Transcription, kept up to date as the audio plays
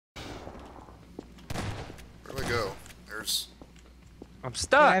go? There's. I'm I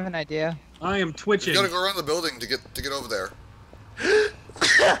stuck. have an idea. I am twitching. You gotta go around the building to get over there.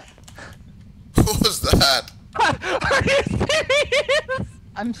 What was that? Are you serious?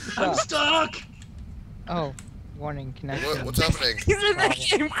 I'm stuck. I'm stuck! Oh, warning connection. What's happening? He's in the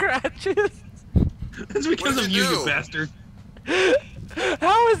game crashes. It's because did of he you, do? you bastard.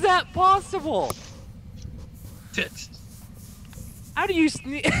 How is that possible? Tits. How do you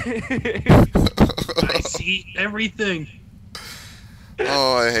sneak? I see everything.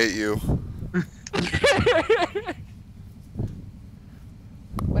 Oh, I hate you.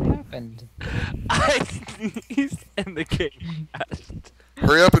 What happened? I sneezed and the game crashed.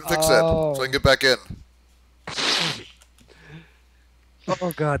 Hurry up and fix it Oh. so I can get back in.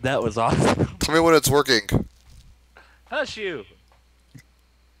 Oh god, that was awesome. Tell me when it's working. Hush you.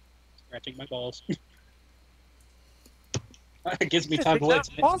 Scratching my balls. It gives me time to It's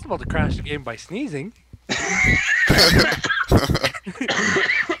let not possible to crash a game by sneezing.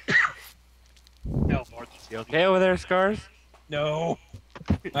 No, Lord. You okay over there, Scars? No.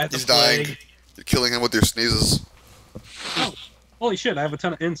 I have He's the dying. plague. You're killing him with your sneezes. Oh, holy shit, I have a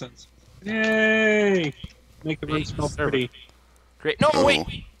ton of incense. Yay! Make the room Hey, smell server. pretty. Great. No, Oh.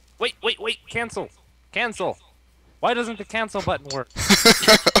 wait. Cancel. Cancel. Why doesn't the cancel button work?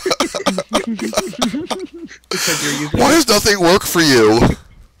 Because you're using Why does nothing work for you?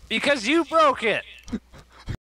 Because you broke it.